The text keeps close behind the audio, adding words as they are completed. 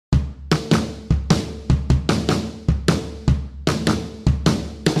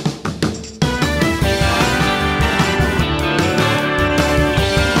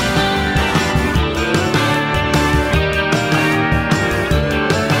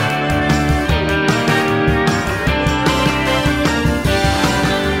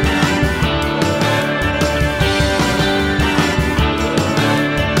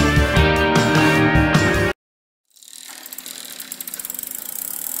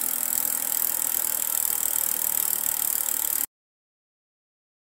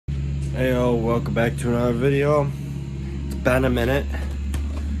welcome back to another video. It's been a minute.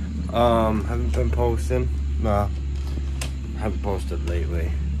 Haven't been posting. No, haven't posted lately.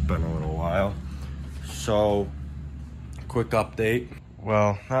 Been a little while. So, quick update.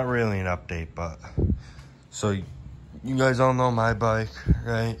 Well, not really an update, but so you guys all know my bike,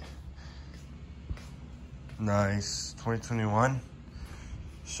 right? Nice, 2021.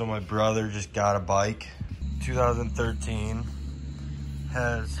 So my brother just got a bike, 2013.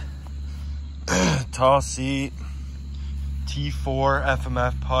 Has tall seat, T4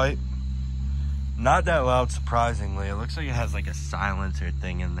 FMF pipe. Not that loud, surprisingly. It looks like it has like a silencer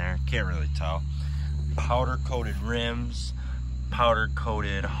thing in there. Can't really tell. Powder coated rims, powder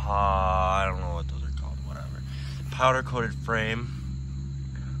coated, I don't know what those are called, whatever. Powder coated frame.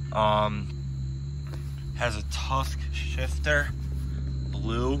 Has a Tusk shifter,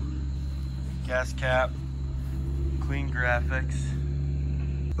 blue gas cap, clean graphics.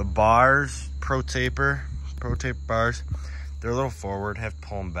 The bars, pro taper bars, they're a little forward, have to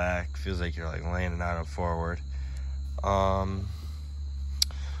pull them back. Feels like you're like landing on it forward.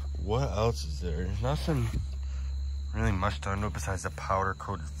 What else is there? There's nothing really much to know besides the powder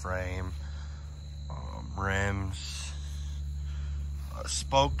coated frame, rims,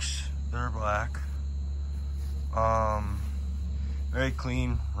 spokes, they're black. Very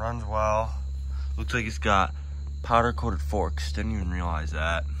clean, runs well. Looks like it's got powder coated forks, didn't even realize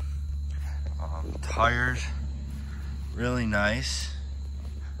that. Tires, really nice.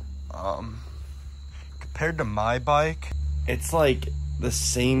 Compared to my bike, it's like the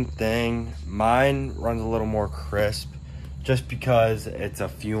same thing. Mine runs a little more crisp just because it's a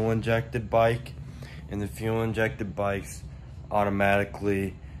fuel injected bike, and the fuel injected bikes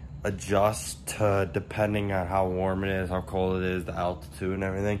automatically adjust to depending on how warm it is, how cold it is, the altitude and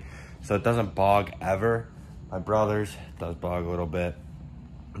everything. So it doesn't bog ever. My brother's does bog a little bit.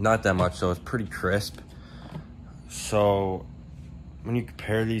 Not that much, so it's pretty crisp. So when you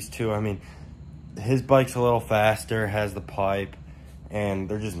compare these two, I mean, his bike's a little faster, has the pipe, and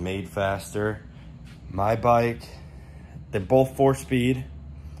they're just made faster. My bike, they're both 4-speed.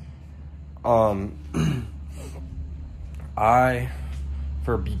 I,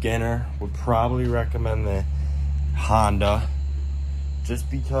 for a beginner, would probably recommend the Honda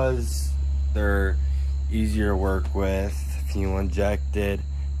just because they're easier to work with, fuel injected.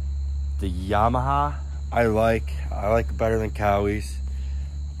 The Yamaha I like better than Cowie's.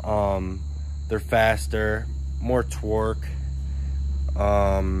 They're faster, more torque.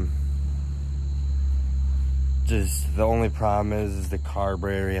 Just the only problem is the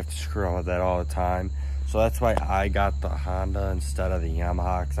carburetor. You have to screw on with that all the time. So that's why I got the Honda instead of the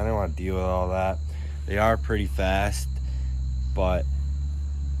Yamaha, because I didn't want to deal with all that. They are pretty fast, but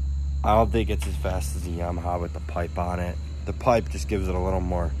I don't think it's as fast as the Yamaha with the pipe on it. The pipe just gives it a little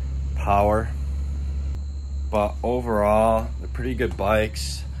more power. But overall, they're pretty good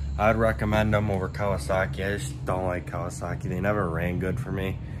bikes. I'd recommend them over Kawasaki. I just don't like Kawasaki. They never ran good for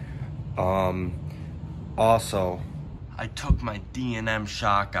me. Also, I took my D&M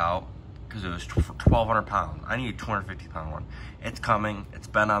shock out because it was 1,200 pounds. I need a 250-pound one. It's coming. It's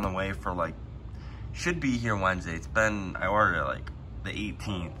been on the way for like, should be here Wednesday. It's been, I ordered it like the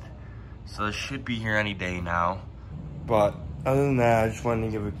 18th. So it should be here any day now. But other than that, I just wanted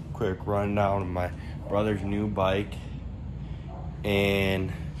to give a quick rundown of my brother's new bike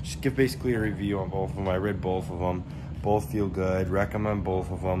and just give basically a review on both of them. I read both of them. Both feel good. Recommend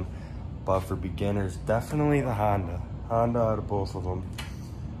both of them. But for beginners, definitely the Honda. Honda out of both of them.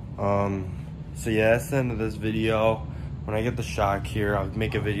 So yeah, that's the end of this video. When I get the shock here, I'll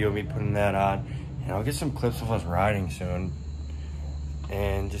make a video of me putting that on, and I'll get some clips of us riding soon.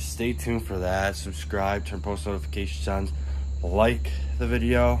 And just stay tuned for that. Subscribe, turn post notifications on, like the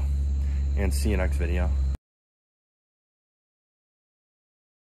video, and see you next video.